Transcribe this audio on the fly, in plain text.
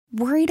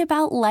Worried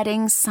about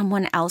letting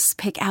someone else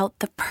pick out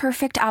the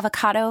perfect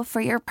avocado for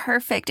your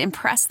perfect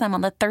impress them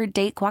on the third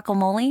date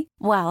guacamole?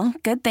 Well,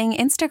 good thing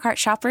Instacart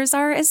shoppers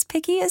are as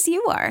picky as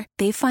you are.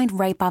 They find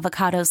ripe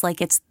avocados like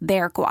it's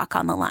their guac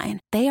on the line.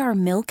 They are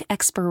milk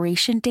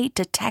expiration date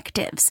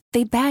detectives.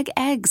 They bag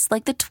eggs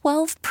like the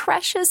 12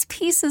 precious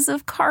pieces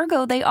of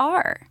cargo they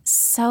are.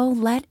 So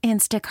let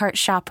Instacart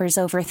shoppers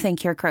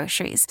overthink your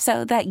groceries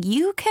so that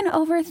you can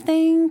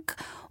overthink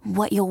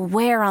what you'll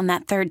wear on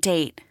that third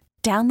date.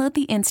 Download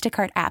the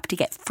Instacart app to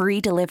get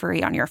free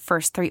delivery on your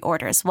first 3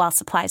 orders while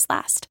supplies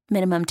last.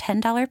 Minimum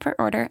 $10 per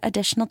order.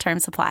 Additional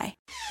terms apply.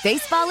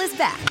 Baseball is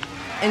back,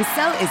 and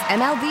so is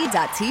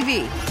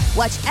MLB.tv.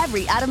 Watch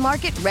every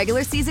out-of-market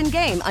regular season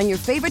game on your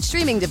favorite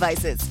streaming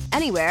devices.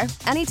 Anywhere,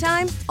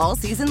 anytime, all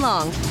season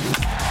long.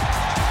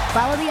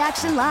 Follow the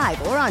action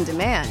live or on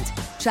demand.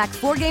 Track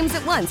 4 games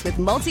at once with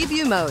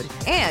multi-view mode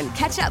and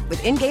catch up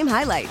with in-game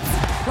highlights.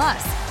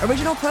 Plus,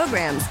 original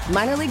programs,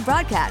 minor league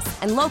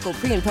broadcasts, and local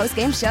pre- and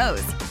post-game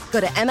shows. Go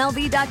to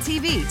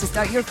MLB.tv to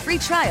start your free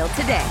trial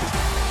today.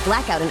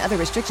 Blackout and other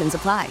restrictions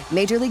apply.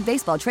 Major League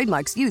Baseball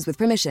trademarks used with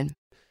permission.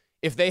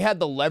 If they had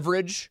the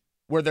leverage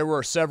where there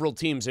were several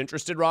teams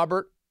interested,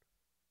 Robert,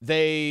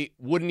 they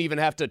wouldn't even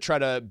have to try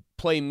to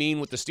play mean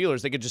with the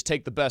Steelers. They could just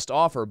take the best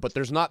offer, but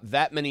there's not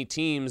that many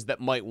teams that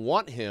might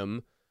want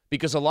him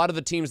because a lot of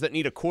the teams that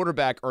need a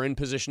quarterback are in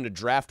position to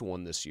draft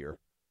one this year.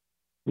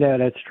 Yeah,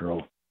 that's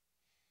true.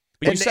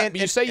 But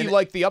you say you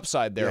like the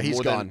upside there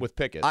more than with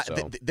Pickett.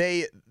 So.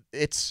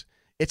 It's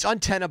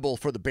untenable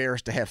for the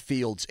Bears to have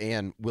Fields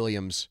and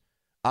Williams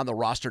on the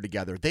roster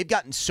together. They've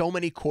gotten so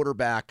many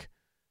quarterback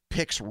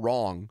picks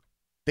wrong.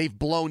 They've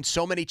blown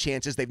so many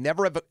chances. They've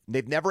never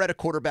had a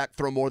quarterback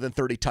throw more than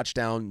 30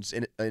 touchdowns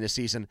in a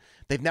season.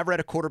 They've never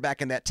had a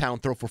quarterback in that town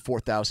throw for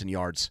 4,000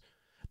 yards.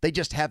 They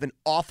just have an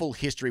awful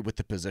history with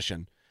the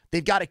position.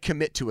 They've got to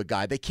commit to a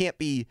guy. They can't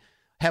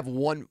have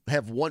one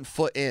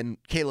foot in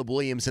Caleb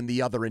Williams and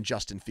the other in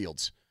Justin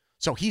Fields.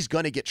 So he's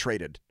going to get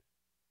traded.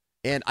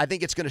 And I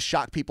think it's going to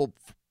shock people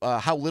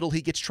how little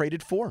he gets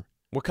traded for.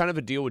 What kind of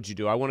a deal would you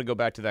do? I want to go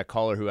back to that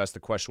caller who asked the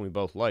question we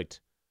both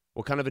liked.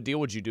 What kind of a deal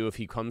would you do if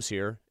he comes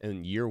here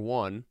in year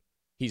one,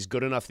 he's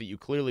good enough that you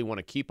clearly want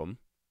to keep him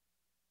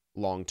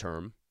long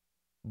term,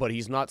 but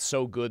he's not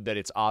so good that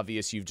it's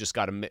obvious you've just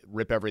got to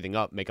rip everything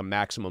up, make a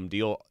maximum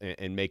deal,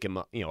 and make him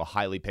a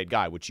highly paid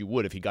guy, which you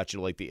would if he got you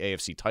to like the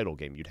AFC title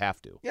game. You'd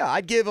have to. Yeah,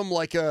 I'd give him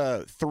like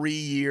a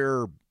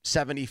 3-year,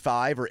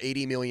 $75 or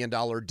 $80 million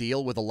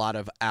deal with a lot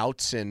of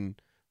outs and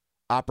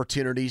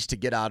opportunities to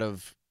get out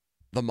of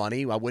the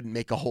money. I wouldn't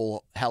make a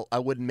whole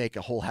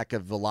heck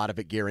of a lot of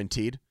it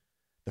guaranteed.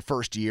 The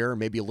first year,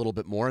 maybe a little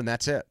bit more, and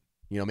that's it.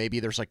 Maybe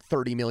there's like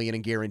 $30 million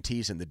in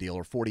guarantees in the deal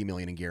or $40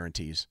 million in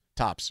guarantees,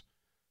 tops.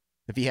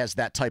 If he has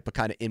that type of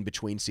kind of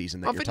in-between season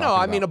that you're talking about.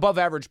 No, I mean above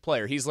average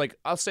player. He's like,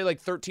 I'll say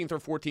like 13th or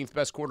 14th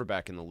best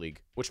quarterback in the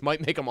league, which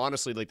might make him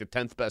honestly like the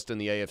 10th best in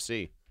the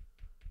AFC.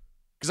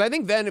 Because I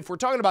think then if we're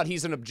talking about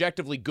he's an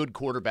objectively good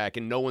quarterback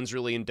and no one's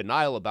really in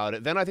denial about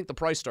it, then I think the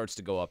price starts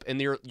to go up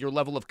and your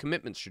level of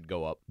commitment should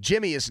go up.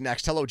 Jimmy is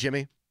next. Hello,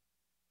 Jimmy.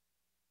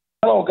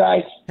 Hello,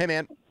 guys. Hey,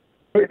 man.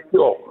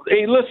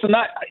 Hey, listen,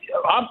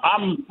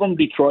 I'm from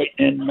Detroit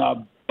and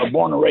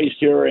born and raised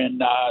here,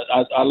 and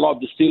I love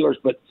the Steelers.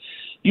 But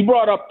you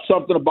brought up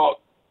something about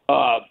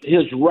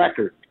his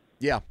record.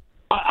 Yeah,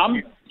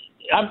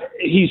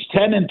 he's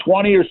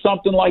 10-20 or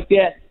something like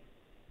that.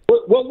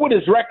 What would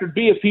his record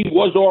be if he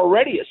was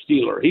already a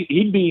Steeler?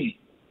 He'd be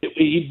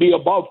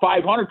above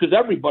 500 because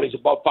everybody's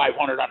above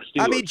 500 on the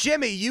Steelers. I mean,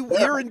 Jimmy,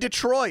 you're in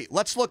Detroit.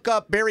 Let's look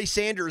up Barry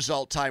Sanders'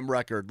 all-time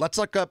record. Let's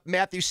look up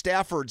Matthew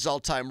Stafford's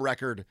all-time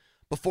record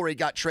before he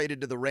got traded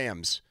to the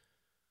Rams.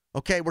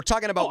 Okay, we're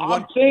talking about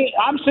I'm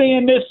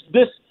saying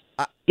this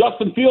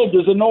Justin Fields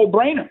is a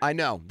no-brainer. I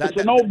know.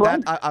 It's a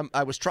no-brainer.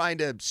 I was trying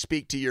to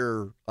speak to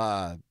your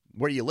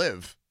where you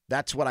live.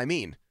 That's what I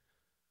mean.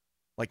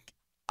 Like,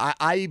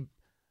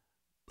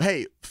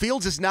 hey,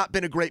 Fields has not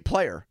been a great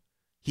player.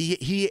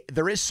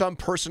 There is some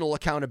personal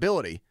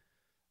accountability,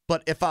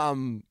 but if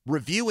I'm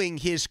reviewing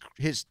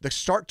the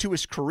start to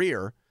his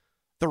career,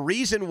 the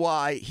reason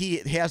why he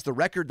has the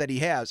record that he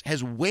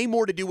has way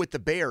more to do with the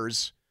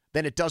Bears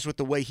than it does with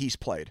the way he's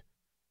played.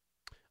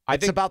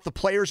 It's about the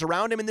players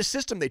around him and the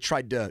system they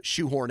tried to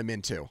shoehorn him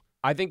into.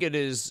 I think it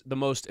is the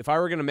most, if I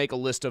were going to make a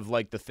list of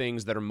like the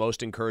things that are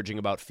most encouraging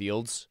about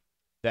Fields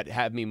that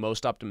have me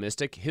most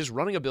optimistic, his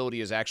running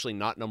ability is actually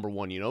not number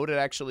one. You know what it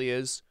actually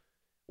is?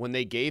 When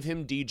they gave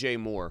him DJ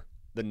Moore,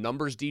 the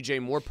numbers DJ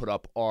Moore put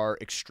up are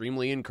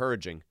extremely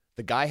encouraging.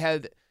 The guy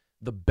had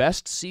the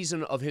best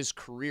season of his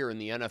career in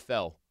the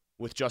NFL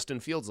with Justin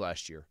Fields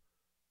last year.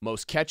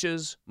 Most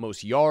catches,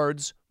 most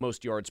yards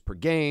per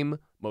game,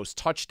 most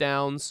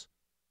touchdowns.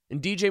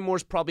 And DJ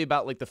Moore's probably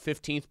about like the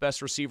 15th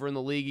best receiver in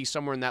the league. He's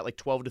somewhere in that like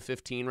 12 to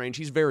 15 range.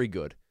 He's very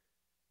good.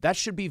 That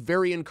should be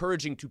very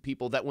encouraging to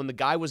people that when the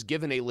guy was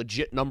given a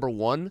legit number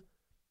one,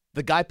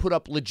 the guy put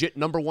up legit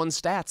number one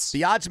stats.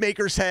 The odds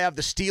makers have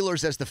the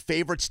Steelers as the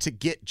favorites to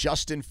get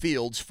Justin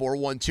Fields,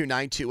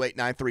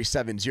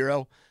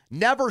 412-928-9370.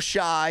 Never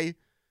shy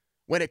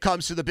when it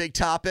comes to the big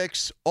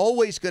topics.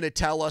 Always going to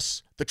tell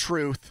us the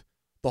truth,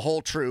 the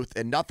whole truth,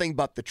 and nothing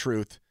but the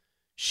truth.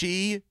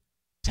 She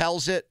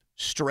tells it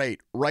straight,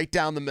 right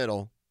down the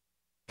middle.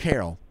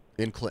 Carol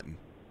in Clinton,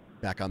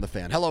 back on the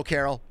Fan. Hello,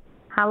 Carol.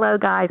 Hello,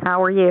 guys.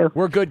 How are you?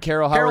 We're good,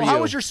 Carol. How are you?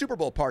 How was your Super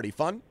Bowl party?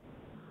 Fun?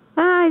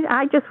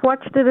 I just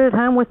watched it at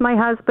home with my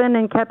husband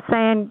and kept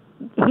saying,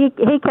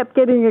 he kept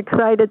getting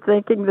excited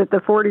thinking that the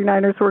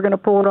 49ers were going to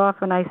pull it off,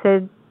 and I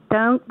said,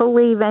 don't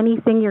believe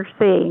anything you're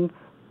seeing.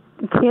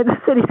 Kansas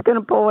City's going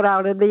to pull it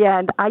out in the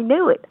end. I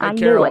knew it. I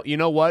Carol, knew it. You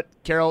know what?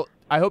 Carol,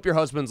 I hope your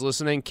husband's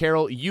listening.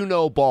 Carol, you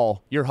know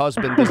ball. Your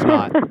husband does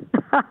not.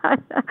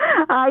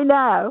 I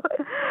know.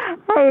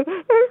 Hey,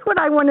 here's what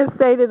I want to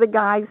say to the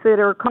guys that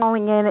are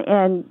calling in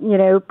and,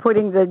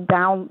 putting the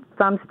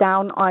thumbs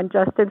down on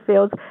Justin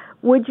Fields.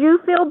 Would you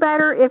feel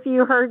better if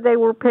you heard they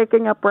were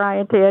picking up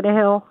Ryan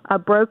Tannehill, a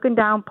broken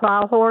down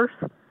plow horse?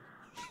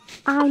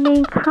 I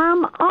mean,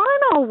 come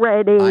on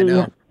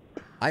already.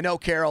 I know,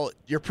 Carol.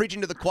 You're preaching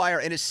to the choir,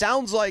 and it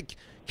sounds like,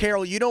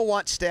 Carol, you don't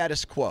want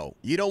status quo.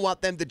 You don't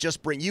want them to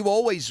just bring. You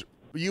always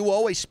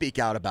speak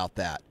out about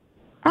that.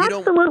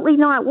 Absolutely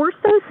not. We're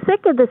so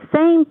sick of the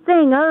same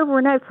thing over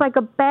and over. It's like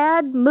a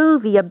bad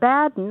movie, a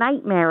bad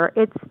nightmare.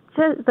 It's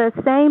just the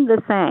same.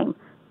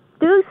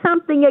 Do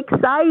something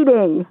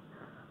exciting.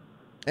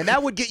 And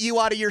that would get you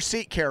out of your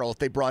seat, Carol, if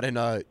they brought in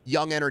a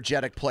young,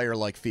 energetic player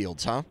like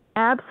Fields, huh?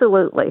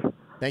 Absolutely.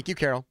 Thank you,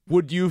 Carol.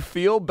 Would you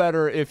feel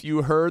better if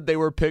you heard they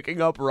were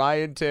picking up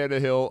Ryan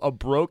Tannehill, a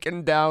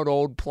broken down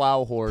old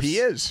plow horse? He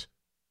is.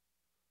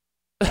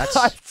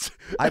 That's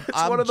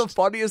one of the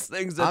funniest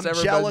things that's ever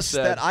been said. I'm jealous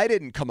that I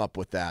didn't come up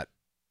with that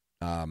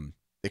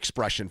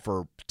expression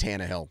for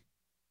Tannehill.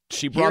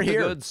 She brought the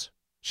goods.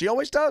 She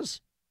always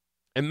does.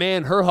 And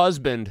man, her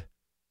husband,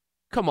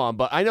 come on,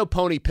 but I know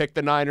Poni picked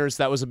the Niners.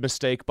 That was a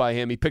mistake by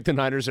him. He picked the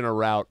Niners in a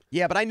rout.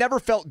 Yeah, but I never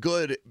felt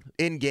good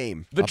in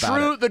game.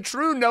 The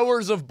true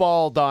knowers of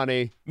ball,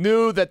 Donnie,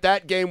 knew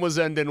that game was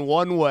ending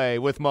one way,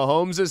 with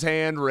Mahomes'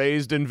 hand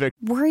raised in victory.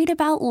 Worried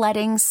about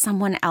letting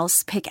someone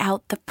else pick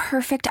out the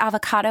perfect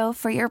avocado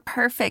for your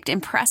perfect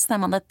impress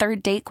them on the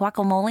third date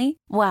guacamole?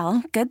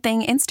 Well, good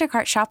thing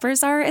Instacart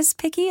shoppers are as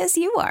picky as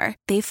you are.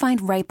 They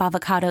find ripe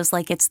avocados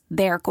like it's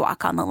their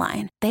guac on the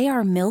line. They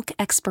are milk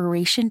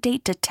expiration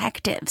date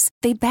detectives.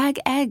 They bag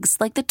eggs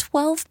like the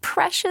 12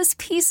 precious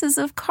pieces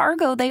of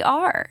cargo they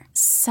are.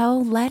 So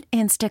let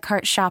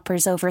Instacart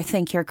shoppers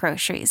overthink your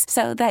groceries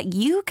so that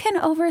you can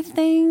overthink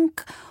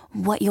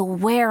what you'll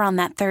wear on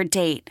that third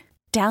date.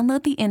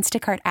 Download the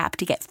Instacart app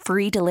to get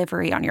free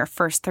delivery on your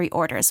first 3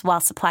 orders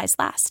while supplies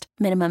last.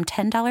 Minimum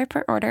 $10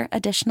 per order.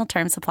 Additional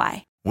terms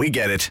apply. We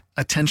get it.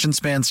 Attention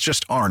spans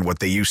just aren't what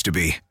they used to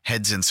be.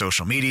 Heads in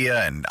social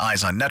media and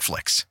eyes on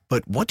Netflix.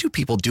 But what do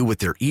people do with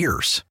their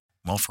ears?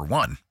 Well, for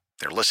one,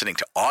 they're listening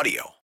to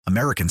audio.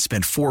 Americans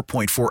spend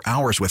 4.4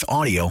 hours with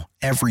audio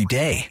every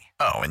day.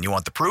 Oh, and you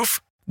want the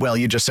proof? Well,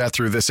 you just sat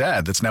through this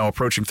ad that's now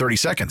approaching 30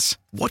 seconds.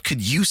 What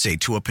could you say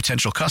to a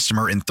potential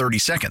customer in 30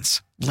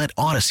 seconds? Let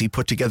Odyssey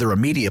put together a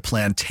media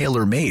plan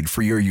tailor-made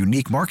for your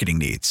unique marketing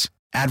needs.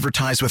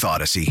 Advertise with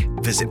Odyssey.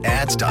 Visit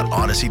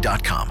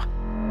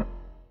ads.odyssey.com.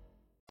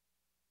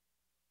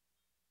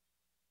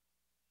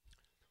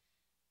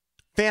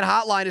 Fan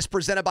Hotline is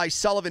presented by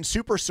Sullivan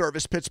Super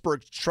Service,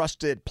 Pittsburgh's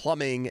trusted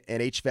plumbing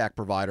and HVAC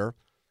provider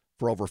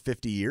for over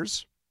 50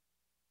 years.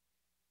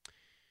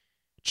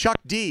 Chuck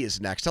D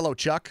is next. Hello,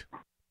 Chuck.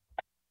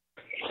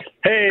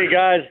 Hey,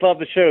 guys. Love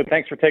the show.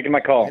 Thanks for taking my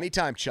call.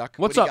 Anytime, Chuck.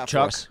 What's what do you up,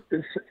 got Chuck? for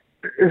us?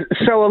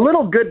 So a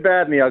little good,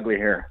 bad, and the ugly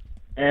here.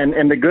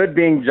 And the good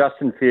being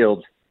Justin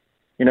Fields.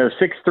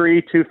 6'3",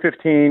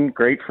 215,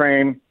 great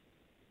frame,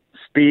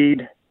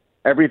 speed,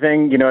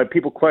 everything.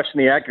 People question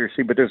the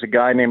accuracy, but there's a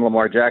guy named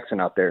Lamar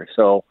Jackson out there.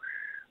 So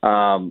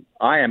I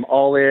am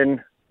all in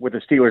with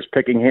the Steelers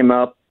picking him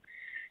up.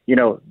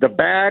 The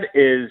bad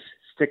is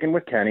sticking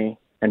with Kenny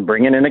and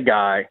bringing in a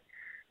guy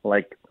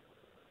like,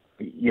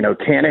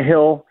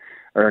 Tannehill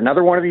or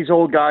another one of these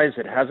old guys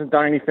that hasn't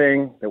done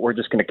anything, that we're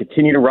just going to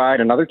continue to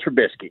ride, another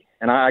Trubisky.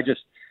 And I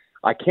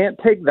can't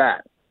take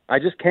that. I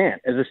just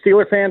can't. As a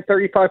Steeler fan,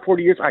 35,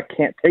 40 years, I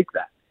can't take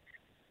that.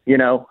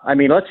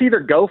 Let's either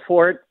go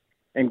for it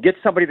and get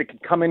somebody that can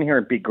come in here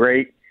and be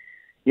great,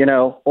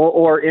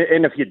 or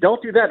if you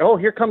don't do that,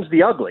 here comes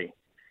the ugly.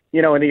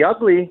 And the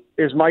ugly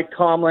is Mike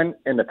Tomlin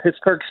and the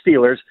Pittsburgh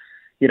Steelers,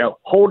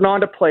 holding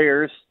on to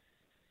players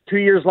 2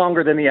 years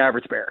longer than the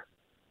average Bear.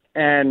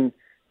 And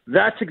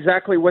that's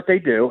exactly what they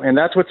do, and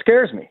that's what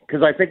scares me,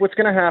 because I think what's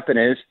going to happen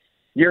is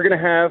you're going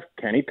to have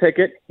Kenny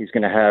Pickett. He's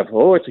going to have,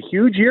 it's a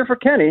huge year for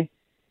Kenny,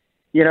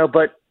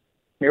 but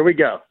here we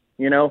go,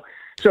 So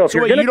if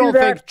you're going to do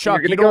that, you're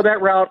going to go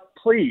that route,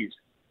 please.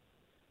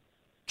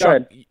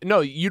 Chuck,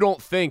 no, you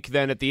don't think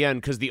then at the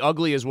end, because the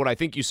ugly is what I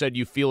think you said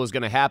you feel is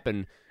going to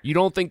happen. You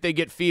don't think they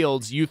get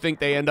Fields. You think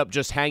they end up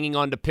just hanging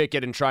on to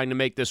Pickett and trying to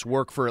make this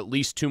work for at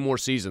least 2 more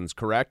seasons,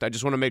 correct? I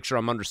just want to make sure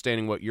I'm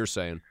understanding what you're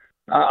saying.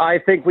 I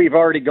think we've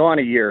already gone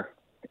a year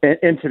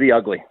into the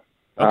ugly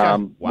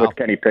with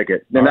Kenny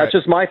Pickett. And that's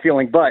just my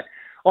feeling. But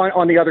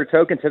on the other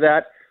token to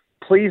that,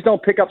 please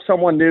don't pick up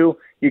someone new.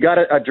 You got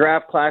a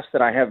draft class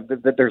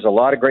that there's a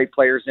lot of great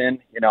players in.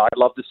 I'd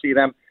love to see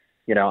them.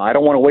 I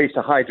don't want to waste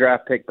a high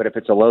draft pick, but if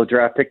it's a low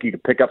draft pick, you can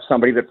pick up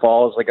somebody that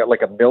falls like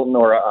a Milton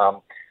or a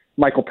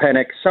Michael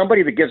Penix,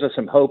 somebody that gives us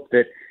some hope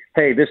that,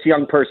 hey, this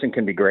young person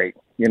can be great.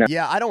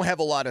 Yeah, I don't have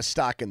a lot of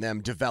stock in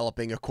them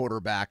developing a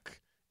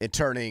quarterback and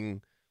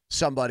turning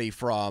somebody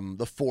from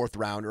the 4th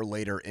round or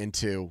later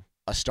into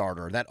a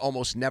starter. That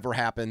almost never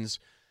happens.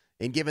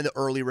 And given the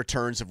early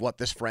returns of what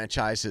this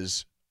franchise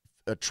has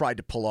tried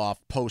to pull off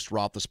post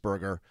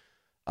Roethlisberger,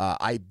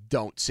 I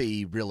don't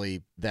see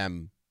really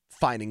them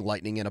finding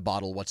lightning in a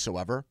bottle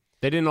whatsoever.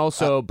 They didn't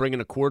also bring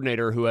in a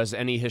coordinator who has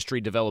any history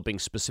developing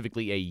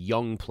specifically a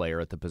young player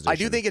at the position. I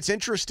do think it's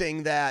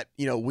interesting that,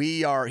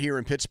 we are here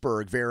in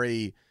Pittsburgh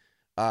very,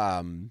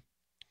 I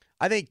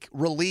think,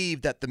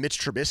 relieved that the Mitch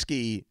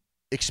Trubisky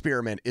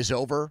experiment is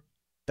over,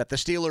 that the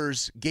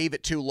Steelers gave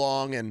it too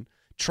long and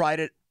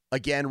tried it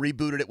again,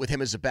 rebooted it with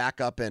him as a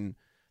backup, and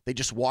they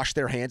just washed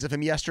their hands of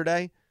him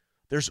yesterday.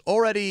 There's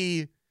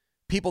already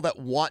people that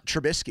want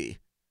Trubisky.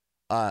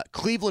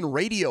 Cleveland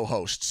radio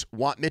hosts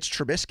want Mitch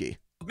Trubisky.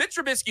 If Mitch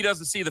Trubisky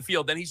doesn't see the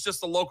field, then he's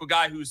just a local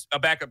guy who's a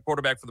backup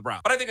quarterback for the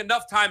Browns. But I think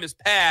enough time has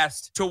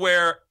passed to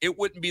where it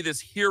wouldn't be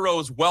this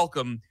hero's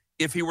welcome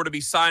if he were to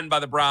be signed by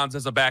the Browns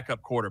as a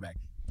backup quarterback.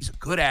 He's a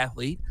good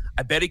athlete.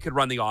 I bet he could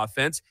run the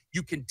offense.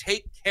 You can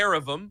take care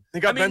of him. He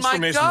got benched for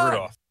Mason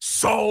Rudolph.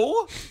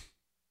 So?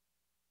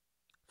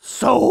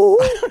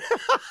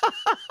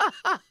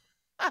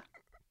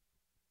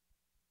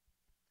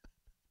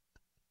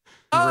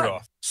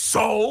 Rudolph.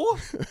 So?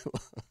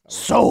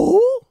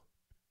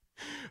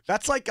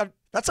 That's like a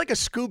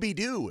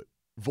Scooby-Doo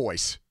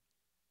voice.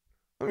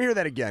 Let me hear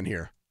that again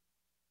here.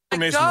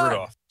 Mason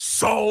Rudolph.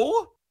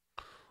 So,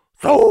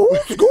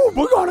 Scoob,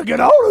 we gotta get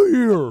out of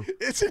here.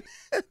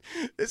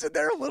 Isn't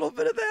there a little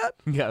bit of that?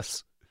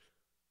 Yes.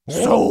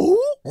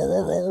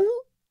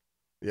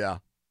 Yeah.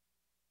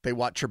 They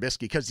want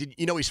Trubisky because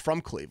he's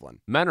from Cleveland.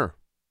 Menor.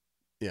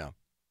 Yeah.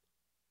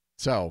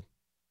 So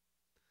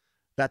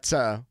that's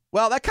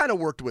that kind of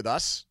worked with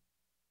us.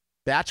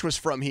 Batch was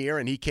from here,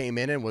 and he came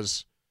in and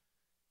was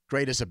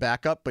great as a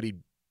backup, but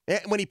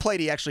when he played,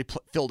 he actually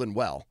filled in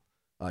well.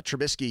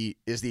 Trubisky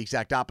is the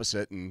exact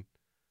opposite, and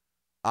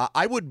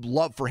I would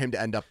love for him to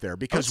end up there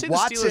because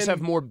Watson. The Steelers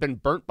have more been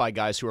burnt by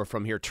guys who are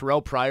from here.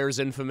 Terrell Pryor's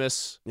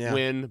infamous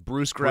win.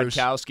 Bruce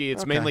Gradkowski.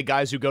 It's mainly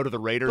guys who go to the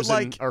Raiders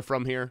and are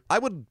from here. I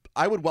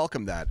would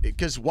welcome that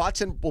because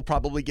Watson will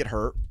probably get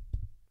hurt,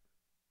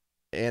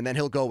 and then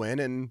he'll go in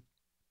and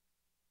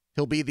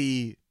he'll be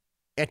the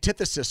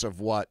antithesis of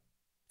what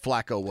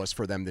Flacco was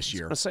for them this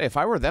year. I was gonna say, if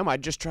I were them,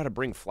 I'd just try to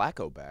bring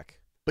Flacco back.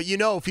 But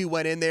if he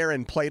went in there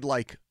and played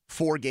like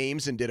 4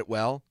 games and did it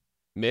well.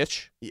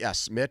 Mitch?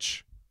 Yes,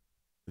 Mitch.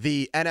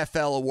 The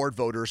NFL award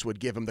voters would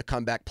give him the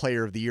Comeback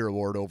Player of the Year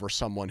award over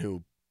someone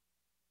who,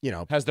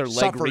 has their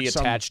leg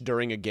reattached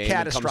during a game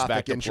and comes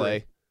back to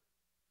play.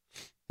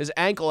 His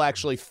ankle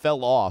actually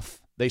fell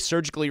off. They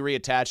surgically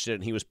reattached it,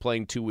 and he was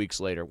playing 2 weeks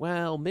later.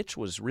 Well, Mitch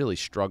was really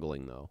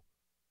struggling, though.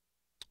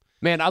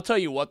 Man, I'll tell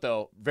you what,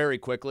 though, very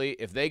quickly,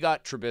 if they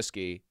got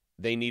Trubisky,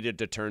 they needed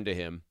to turn to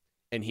him,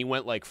 and he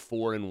went like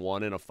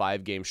 4-1 in a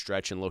 5-game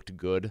stretch and looked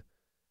good,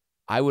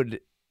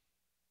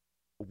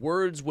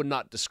 words would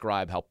not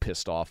describe how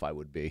pissed off I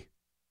would be.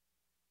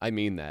 I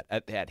mean that.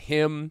 At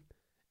him,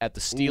 at the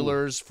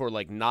Steelers for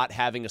like not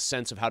having a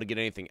sense of how to get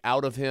anything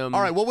out of him.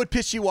 All right, what would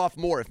piss you off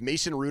more, if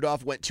Mason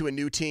Rudolph went to a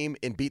new team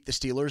and beat the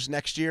Steelers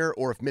next year,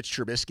 or if Mitch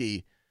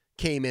Trubisky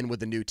came in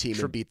with a new team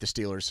and beat the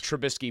Steelers?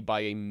 Trubisky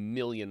by a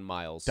million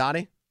miles.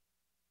 Donnie?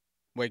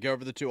 Wait, go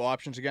over the 2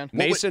 options again.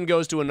 Mason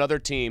goes to another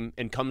team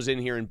and comes in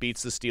here and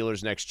beats the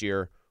Steelers next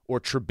year, or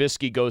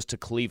Trubisky goes to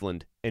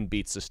Cleveland and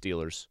beats the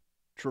Steelers.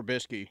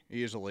 Trubisky,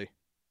 easily.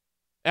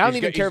 I don't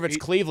even care if it's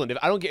Cleveland. If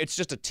I don't get, it's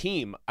just a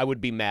team. I would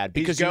be mad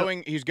because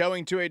he's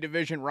going to a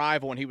division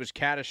rival, and he was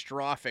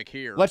catastrophic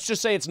here. Let's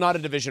just say it's not a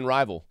division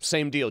rival.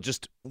 Same deal,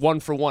 just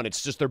 1-for-1.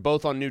 It's just they're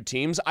both on new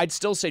teams. I'd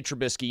still say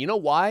Trubisky. You know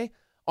why?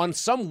 On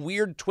some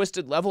weird,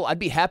 twisted level, I'd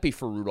be happy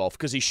for Rudolph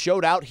because he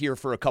showed out here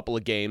for a couple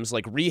of games,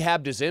 like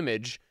rehabbed his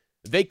image.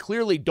 They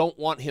clearly don't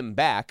want him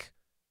back.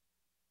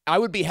 I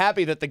would be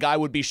happy that the guy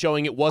would be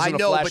showing it wasn't a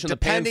flash in the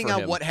pan for him.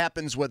 Depending on what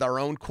happens with our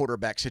own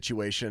quarterback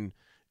situation,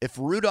 if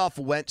Rudolph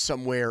went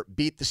somewhere,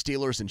 beat the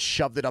Steelers, and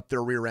shoved it up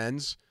their rear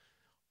ends,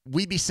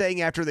 we'd be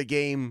saying after the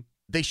game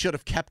they should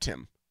have kept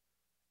him.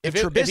 If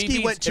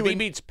he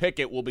beats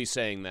Pickett, we'll be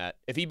saying that.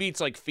 If he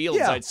beats like Fields,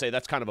 I'd say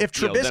that's kind of a If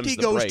Trubisky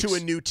goes to a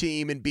new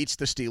team and beats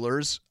the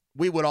Steelers,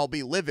 we would all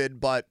be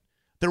livid, but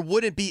there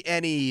wouldn't be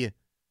any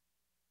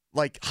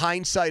like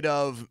hindsight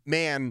of,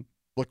 man,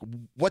 look,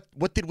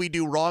 what did we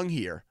do wrong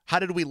here? How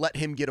did we let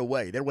him get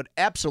away? There would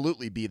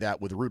absolutely be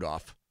that with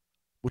Rudolph,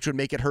 which would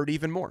make it hurt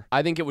even more.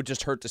 I think it would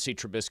just hurt to see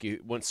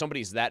Trubisky. When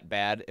somebody's that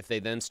bad, if they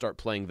then start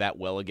playing that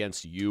well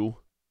against you,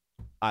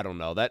 I don't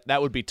know.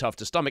 That would be tough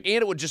to stomach. And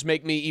it would just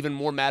make me even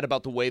more mad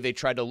about the way they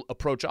tried to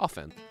approach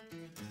offense.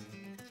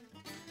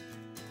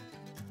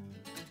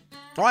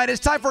 All right, it's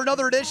time for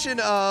another edition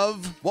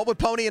of What Would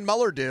Poni and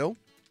Muller Do?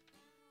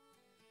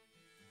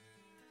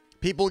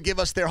 People give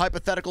us their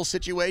hypothetical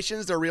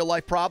situations, their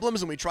real-life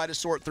problems, and we try to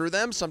sort through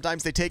them.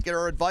 Sometimes they take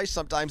our advice.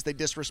 Sometimes they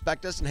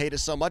disrespect us and hate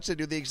us so much they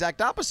do the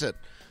exact opposite.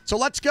 So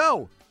let's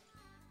go.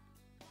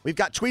 We've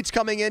got tweets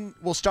coming in.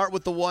 We'll start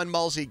with the one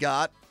Mulsey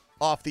got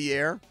off the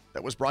air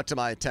that was brought to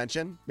my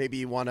attention. Maybe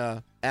you want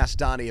to ask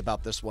Donnie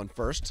about this one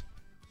first.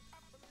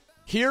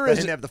 I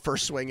didn't have the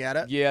first swing at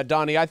it. Yeah,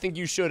 Donnie, I think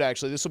you should,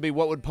 actually. This will be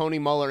what would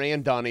Poni, Muller,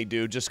 and Donnie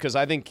do, just because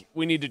I think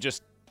we need to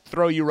just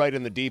throw you right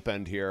in the deep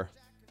end here.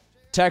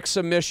 Text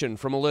submission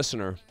from a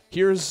listener.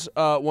 Here's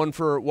one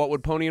for what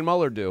would Poni and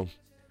Muller do.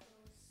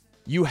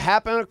 You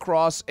happen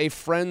across a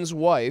friend's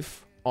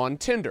wife on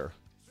Tinder.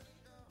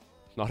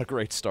 Not a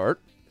great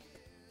start.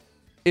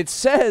 It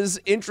says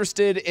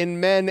interested in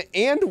men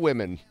and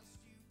women.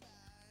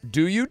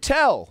 Do you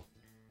tell?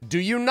 Do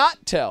you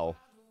not tell?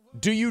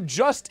 Do you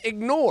just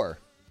ignore?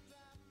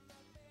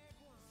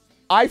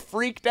 I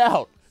freaked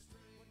out.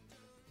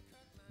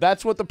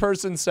 That's what the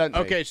person sent me.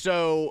 Okay,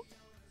 so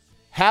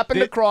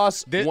happened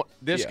across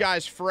this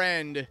guy's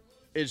friend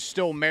is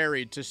still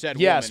married to said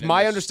woman. Yes,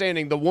 my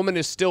understanding, the woman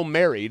is still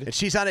married. And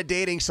she's on a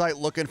dating site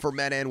looking for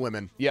men and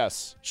women.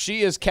 Yes.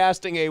 She is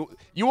casting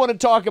you want to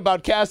talk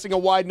about casting a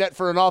wide net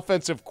for an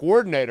offensive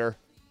coordinator.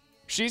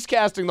 She's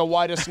casting the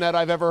widest net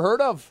I've ever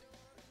heard of.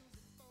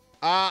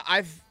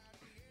 I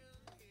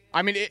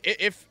mean,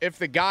 if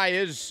the guy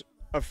is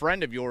a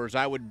friend of yours,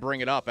 I would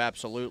bring it up,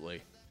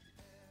 absolutely.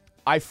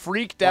 I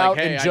freaked out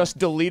and just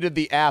deleted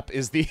the app.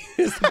 Is the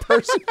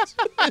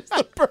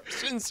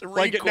person's recourse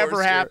like it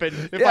never here.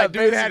 happened. If I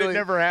do that, it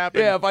never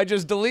happened. Yeah, if I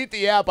just delete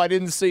the app, I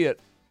didn't see it.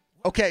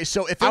 Okay,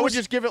 so if I would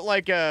just give it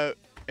like a,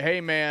 hey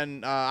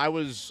man, I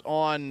was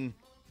on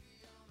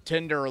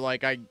Tinder,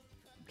 like I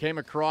came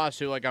across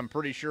who like I'm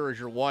pretty sure is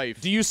your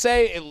wife. Do you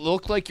say it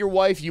looked like your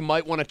wife? You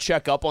might want to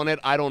check up on it.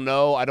 I don't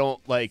know.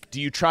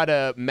 Do you try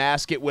to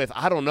mask it with,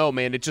 I don't know,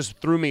 man. It just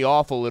threw me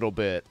off a little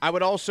bit. I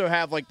would also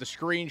have like the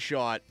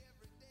screenshot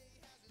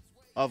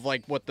of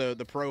like what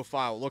the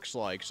profile looks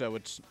like, so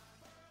it's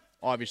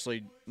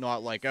obviously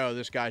not like, oh,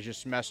 this guy's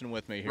just messing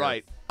with me here.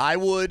 Right. I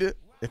would,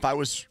 if I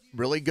was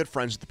really good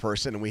friends with the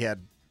person and we had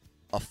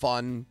a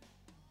fun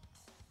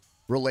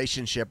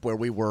relationship where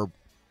we were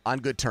on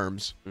good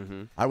terms,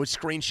 I would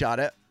screenshot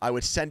it, I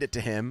would send it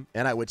to him,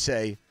 and I would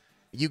say,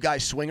 you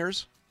guys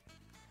swingers?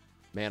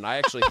 Man, I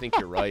actually think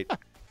you're right.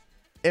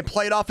 And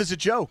play it off as a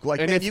joke. Like,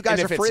 man, you guys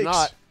are freaks. It's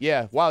not,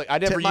 yeah, wow, I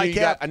never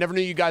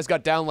knew you guys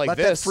got down like Let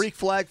this. Let that freak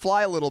flag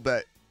fly a little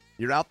bit.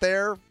 You're out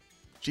there.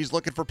 She's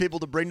looking for people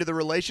to bring to the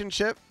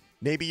relationship.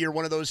 Maybe you're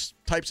one of those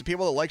types of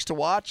people that likes to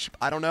watch.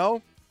 I don't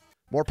know.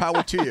 More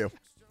power to you.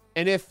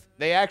 And if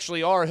they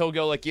actually are, he'll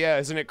go like, yeah,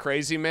 isn't it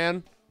crazy,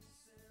 man?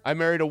 I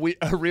married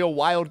a real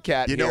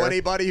wildcat You know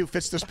anybody who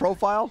fits this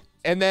profile?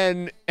 And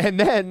then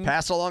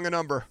pass along a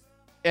number.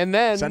 And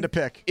then send a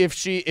pic.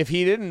 If he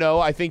didn't know,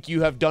 I think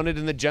you have done it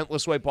in the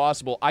gentlest way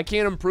possible. I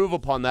can't improve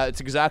upon that. It's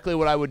exactly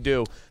what I would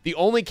do. The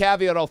only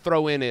caveat I'll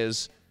throw in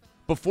is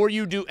before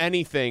you do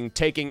anything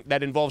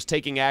that involves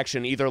taking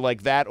action, either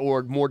like that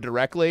or more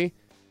directly,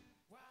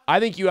 I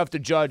think you have to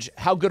judge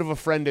how good of a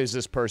friend is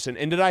this person.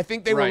 And did I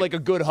think they were like a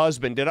good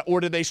husband?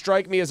 Or did they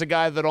strike me as a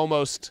guy that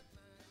almost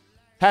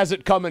has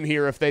it coming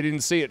here if they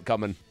didn't see it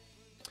coming?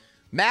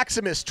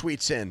 Maximus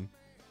tweets in.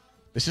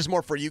 This is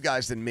more for you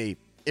guys than me.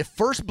 If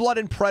First Blood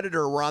and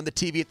Predator were on the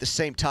TV at the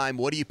same time,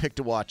 what do you pick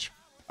to watch?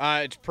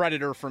 It's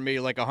Predator for me,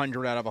 like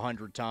 100 out of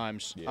 100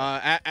 times.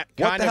 Yeah.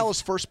 What the hell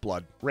is First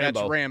Blood? Rambo.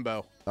 That's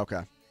Rambo.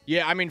 Okay.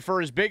 Yeah, I mean,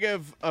 for as big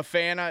of a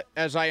fan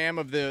as I am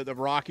of the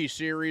Rocky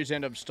series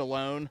and of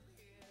Stallone,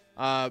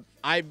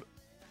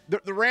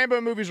 the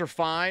Rambo movies are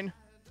fine.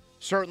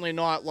 Certainly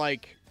not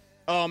like,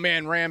 oh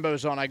man,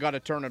 Rambo's on, I got to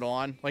turn it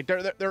on. Like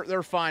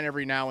they're fine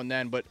every now and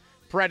then, but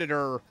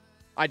Predator,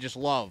 I just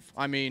love.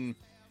 I mean,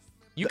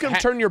 you can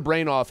turn your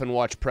brain off and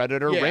watch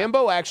Predator. Yeah.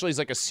 Rambo actually is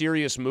like a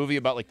serious movie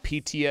about like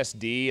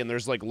PTSD, and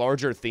there's like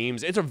larger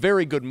themes. It's a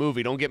very good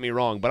movie, don't get me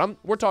wrong, but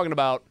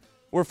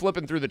we're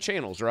flipping through the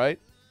channels, right?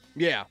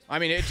 Yeah, I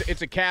mean,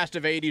 it's a cast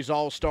of 80s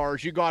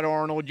all-stars. You got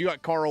Arnold, you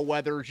got Carl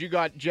Weathers, you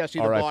got Jesse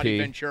the Body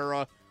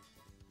Ventura.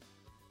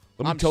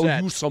 Let me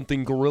tell you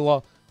something,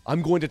 Gorilla.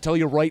 I'm going to tell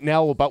you right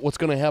now about what's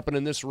going to happen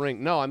in this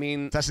ring. No, I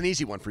mean... That's an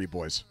easy one for you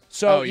boys.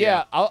 So,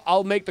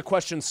 I'll make the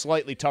question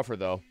slightly tougher,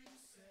 though.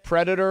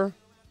 Predator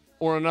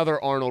or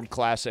another Arnold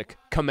classic,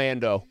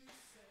 Commando.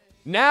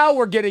 Now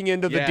we're getting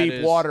into the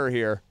deep water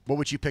here. What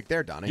would you pick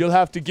there, Donnie? You'll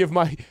have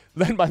to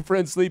let my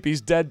friend sleep. He's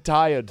dead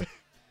tired.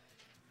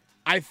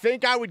 I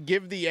think I would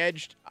give the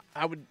edge.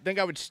 I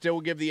would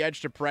still give the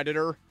edge to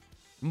Predator.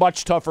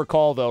 Much tougher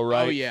call, though,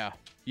 right? Oh, yeah.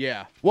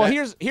 Yeah. Well,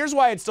 here's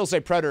why I'd still say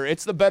Predator.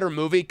 It's the better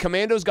movie.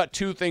 Commando's got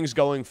two things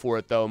going for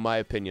it, though, in my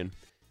opinion.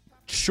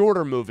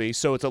 Shorter movie,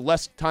 so it's a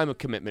less time of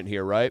commitment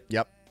here, right?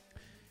 Yep.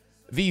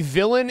 The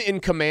villain in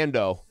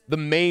Commando, the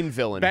main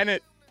villain,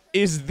 Bennett,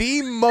 is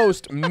the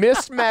most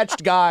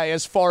mismatched guy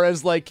as far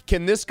as, like,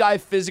 can this guy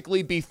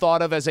physically be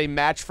thought of as a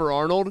match for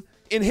Arnold?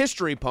 In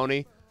history,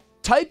 Pony,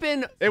 type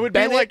in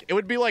Bennett, it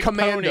would be like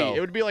Commando. Pony.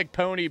 It would be like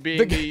Pony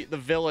being the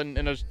villain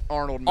in an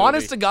Arnold movie.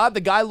 Honest to God,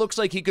 the guy looks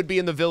like he could be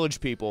in The Village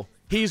People.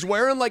 He's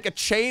wearing like a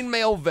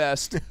chainmail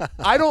vest.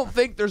 I don't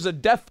think there's a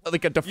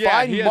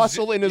defined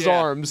muscle in his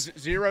arms.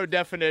 Zero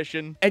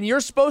definition. And you're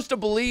supposed to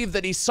believe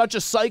that he's such a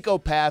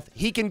psychopath,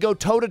 he can go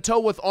toe-to-toe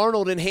with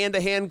Arnold in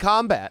hand-to-hand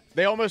combat.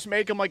 They almost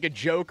make him like a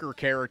Joker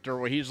character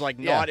where he's like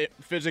not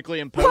physically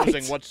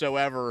imposing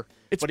whatsoever,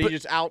 but he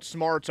just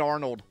outsmarts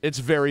Arnold. It's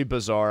very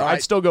bizarre. Right.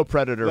 I'd still go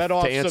Predator Let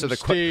off to answer some the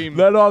steam. question.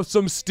 Let off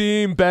some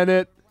steam,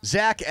 Bennett.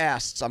 Zach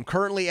asks, I'm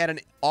currently at an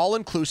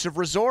all-inclusive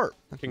resort.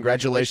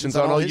 Congratulations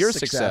on all your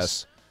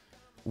success.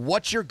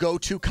 What's your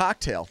go-to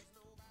cocktail?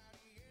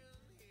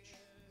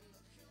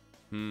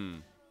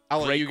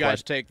 I'll let you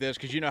guys take this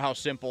because you know how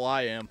simple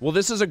I am. Well,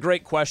 this is a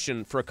great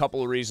question for a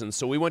couple of reasons.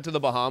 So we went to the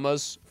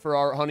Bahamas for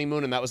our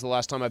honeymoon, and that was the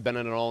last time I've been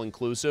in an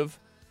all-inclusive.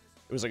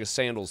 It was like a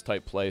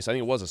sandals-type place. I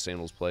think it was a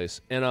sandals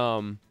place. And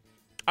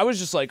I was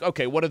just like,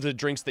 okay, what are the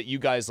drinks that you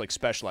guys like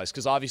specialize?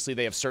 Because obviously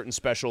they have certain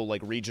special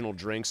like regional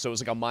drinks. So it was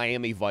like a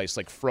Miami Vice,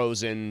 like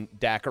frozen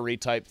daiquiri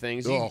type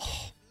things.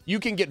 You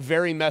can get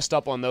very messed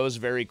up on those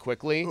very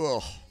quickly.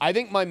 Ugh. I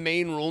think my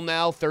main rule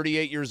now,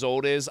 38 years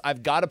old, is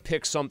I've got to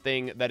pick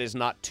something that is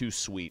not too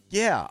sweet.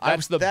 Yeah.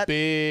 That's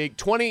big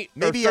 20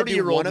 maybe or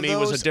 30-year-old me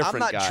was a different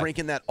guy. I'm not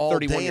drinking that all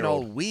day and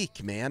all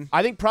week, man.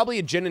 I think probably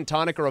a gin and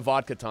tonic or a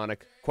vodka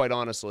tonic, quite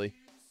honestly.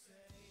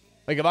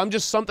 Like, if I'm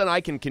just something I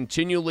can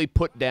continually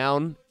put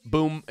down,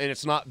 boom, and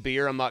it's not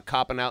beer, I'm not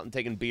copping out and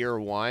taking beer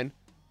or wine.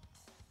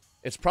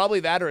 It's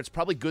probably that, or it's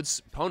probably good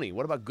Poni.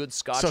 What about good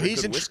scotch? So or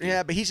he's good whiskey?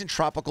 but he's in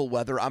tropical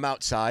weather. I'm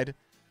outside.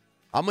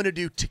 I'm gonna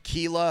do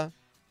tequila,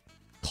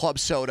 club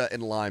soda,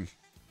 and lime,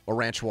 or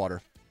ranch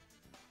water.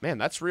 Man,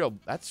 that's real.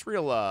 That's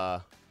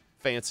real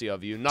fancy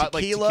of you. Not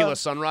Tequila, like tequila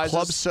sunrises.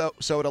 Club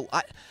soda.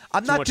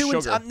 I'm Too not much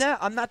doing. sugar.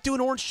 I'm not doing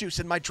orange juice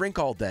in my drink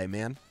all day,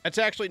 man. That's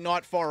actually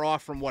not far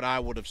off from what I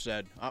would have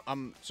said.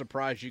 I'm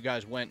surprised you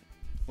guys went.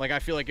 Like, I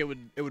feel like it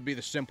would be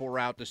the simple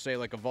route to say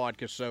like a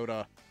vodka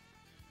soda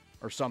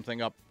or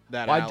something up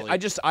that alley.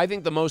 I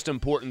think the most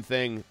important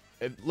thing.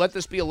 Let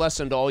this be a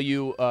lesson to all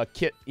you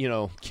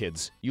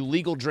kids, you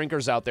legal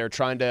drinkers out there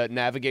trying to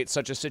navigate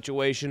such a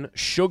situation.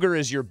 Sugar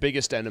is your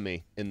biggest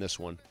enemy in this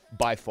one,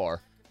 by far.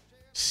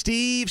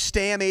 Steve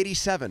Stam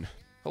 87.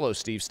 Hello,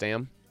 Steve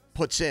Stam.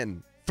 Puts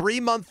in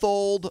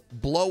 3-month-old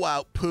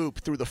blowout poop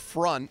through the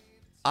front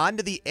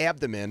onto the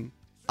abdomen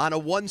on a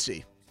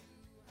onesie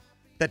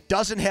that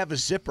doesn't have a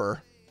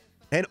zipper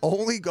and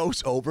only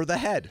goes over the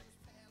head.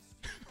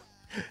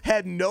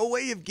 Had no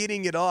way of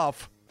getting it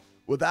off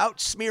without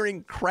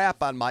smearing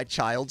crap on my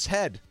child's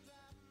head.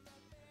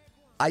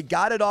 I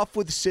got it off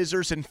with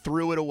scissors and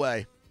threw it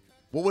away.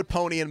 What would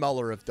Poni and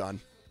Muller have done?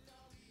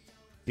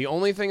 The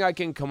only thing I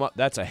can come up,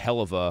 that's a hell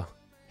of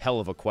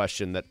a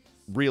question that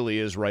really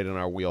is right in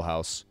our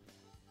wheelhouse.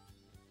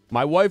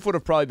 My wife would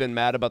have probably been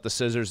mad about the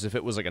scissors if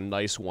it was like a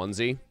nice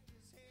onesie,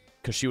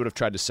 because she would have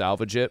tried to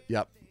salvage it.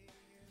 Yep.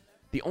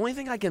 The only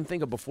thing I can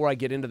think of before I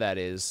get into that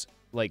is,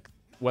 like,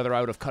 whether I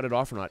would have cut it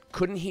off or not.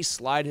 Couldn't he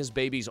slide his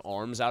baby's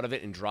arms out of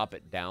it and drop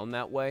it down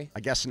that way? I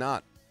guess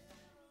not.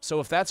 So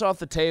if that's off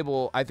the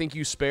table, I think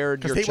you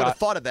spared your child. Because they would have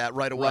thought of that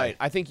right away. Right.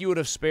 I think you would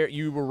have spared.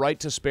 You were right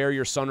to spare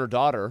your son or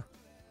daughter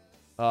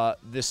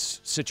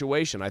this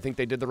situation. I think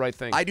they did the right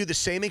thing. I do the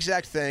same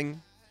exact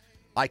thing.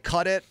 I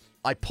cut it.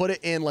 I put it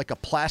in like a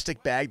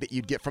plastic bag that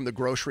you'd get from the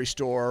grocery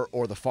store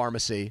or the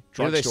pharmacy.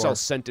 Here they sell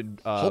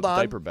scented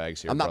diaper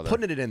bags here, I'm not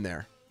putting it in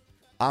there.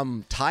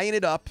 I'm tying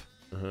it up.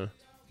 Uh-huh.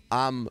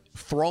 I'm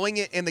throwing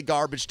it in the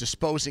garbage,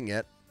 disposing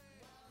it.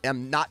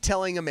 I'm not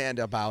telling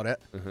Amanda about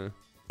it. Uh-huh.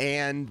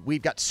 And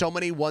we've got so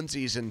many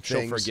onesies and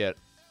things. She'll forget.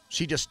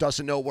 She just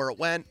doesn't know where it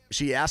went.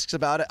 She asks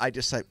about it. I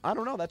just say, I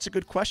don't know. That's a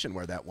good question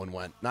where that one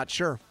went. Not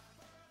sure.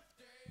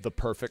 The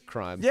perfect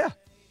crime. Yeah.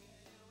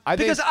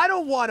 Because I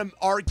don't want an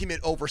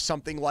argument over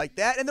something like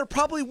that, and there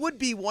probably would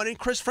be one, and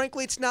Chris,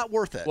 frankly, it's not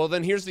worth it. Well,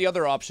 then here's the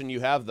other option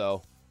you have,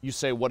 though. You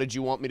say, what did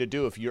you want me to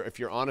do? If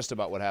you're honest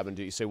about what happened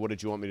to you, you say, what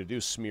did you want me to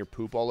do? Smear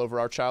poop all over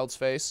our child's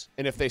face?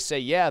 And if they say,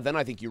 yeah, then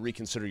I think you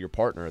reconsider your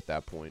partner at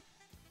that point.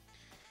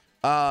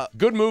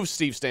 Good move,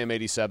 Steve Stam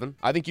 87.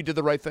 I think you did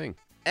the right thing.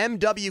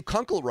 MW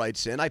Kunkel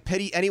writes in, I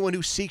pity anyone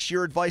who seeks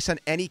your advice on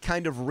any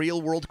kind of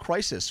real-world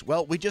crisis.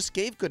 Well, we just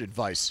gave good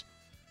advice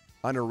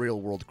on a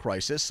real-world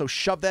crisis, so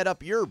shove that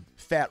up your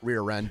fat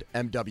rear end,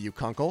 MW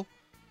Kunkel.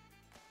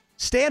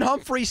 Stan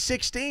Humphrey,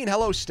 16.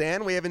 Hello,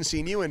 Stan. We haven't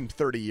seen you in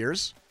 30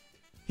 years.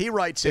 He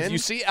writes in, if you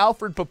see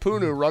Alfred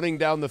Papunu running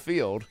down the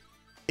field,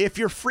 if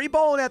you're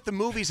freeballing at the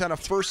movies on a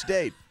first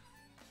date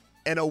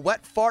and a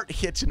wet fart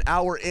hits an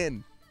hour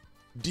in,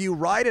 do you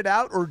ride it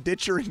out or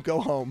ditch her and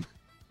go home?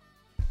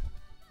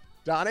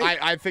 Donnie?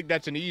 I think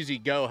that's an easy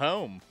go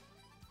home.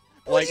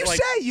 What do you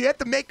say? You have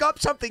to make up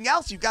something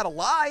else. You've got to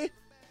lie.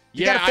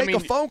 You got to fake a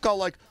phone call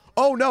like,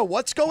 oh, no,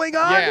 what's going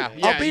on? Yeah,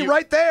 I'll be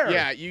right there.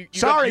 Yeah,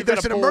 Sorry,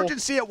 there's an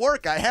emergency at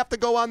work. I have to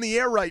go on the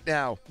air right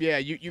now. Yeah,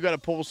 you got to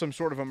pull some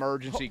sort of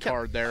emergency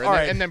card there.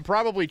 And then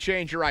probably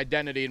change your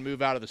identity and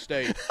move out of the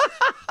state.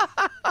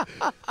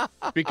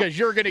 Because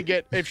you're going to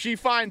get, if she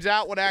finds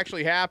out what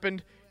actually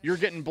happened, you're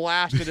getting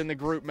blasted in the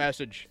group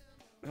message.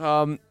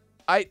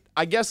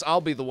 I guess I'll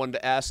be the one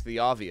to ask the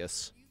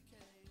obvious.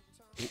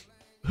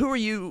 Who are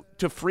you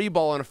to free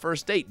ball on a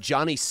first date?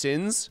 Johnny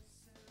Sins?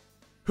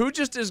 Who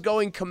just is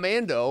going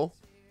commando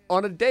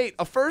on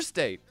a first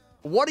date?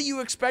 What are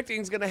you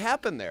expecting is going to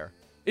happen there?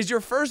 Is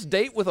your first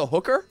date with a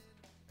hooker?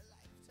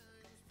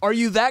 Are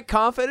you that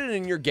confident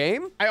in your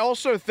game? I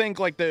also think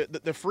like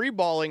the free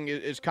balling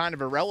is kind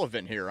of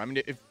irrelevant here. I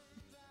mean,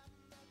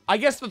 I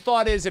guess the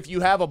thought is if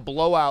you have a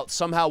blowout,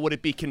 somehow would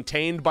it be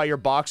contained by your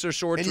boxer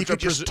shorts? And you could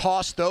just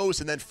toss those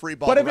and then free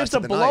ball. But the if rest it's a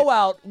of the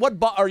blowout,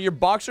 are your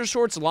boxer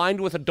shorts lined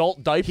with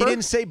adult diaper? He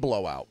didn't say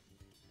blowout.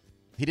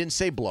 He didn't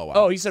say blowout.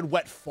 Oh, he said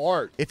wet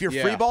fart. If you're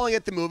free balling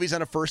at the movies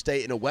on a first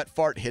date and a wet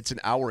fart hits an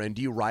hour in,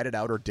 do you ride it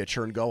out or ditch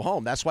her and go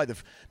home? That's why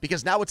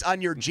because now it's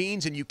on your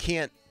jeans and you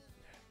can't.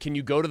 Can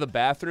you go to the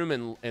bathroom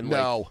and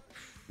no.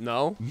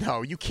 No?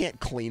 No, you can't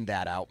clean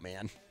that out,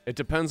 man. It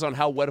depends on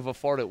how wet of a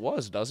fart it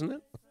was, doesn't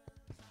it?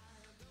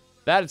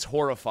 That is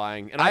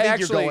horrifying. And I think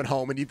you're going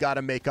home and you've got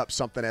to make up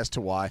something as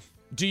to why.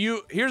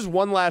 Here's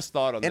one last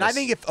thought on this. And I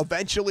think if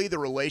eventually the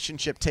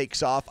relationship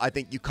takes off, I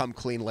think you come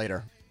clean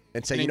later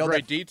and say,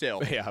 great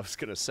detail. Yeah, I was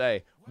going to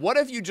say, what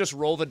if you just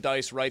roll the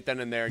dice right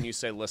then and there and you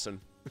say, listen,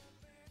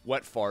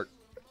 wet fart,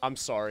 I'm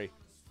sorry.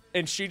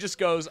 And she just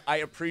goes, I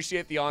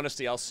appreciate the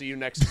honesty. I'll see you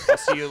like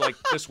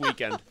this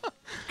weekend.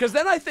 Because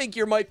then I think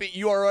you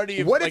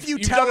already, what if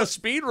you've done a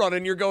speed run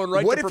and you're going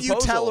right to proposal. What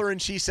if you tell her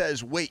and she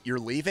says, wait, you're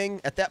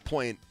leaving? At that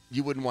point,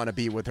 you wouldn't want to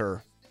be with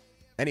her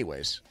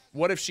anyways.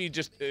 What if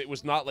it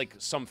was not like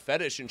some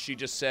fetish and she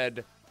just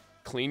said,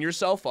 clean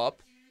yourself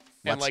up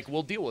and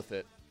we'll deal with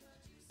it.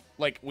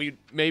 Like we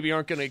maybe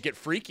aren't going to get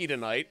freaky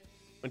tonight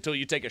until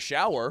you take a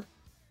shower,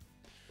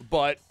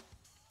 but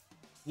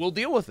we'll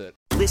deal with it.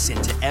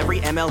 Listen to every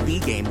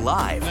MLB game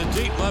live. In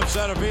the deep left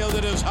center field,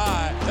 it is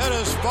high, it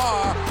is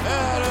far,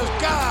 it is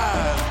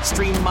gone.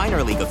 Stream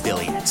minor league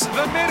affiliates.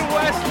 The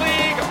Midwest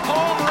League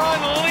home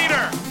run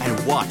leader.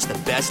 And watch the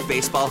best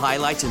baseball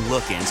highlights and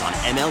look-ins on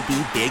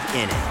MLB Big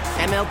Inning.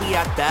 MLB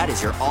At Bat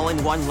is your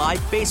all-in-one live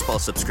baseball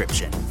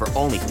subscription for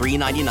only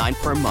 $3.99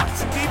 per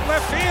month. Deep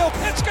left field,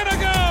 it's gonna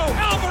go.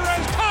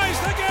 Alvarez ties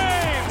the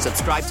game.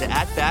 Subscribe to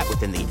At Bat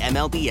within the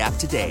MLB app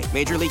today.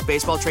 Major League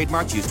Baseball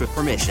trademarks used with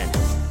permission.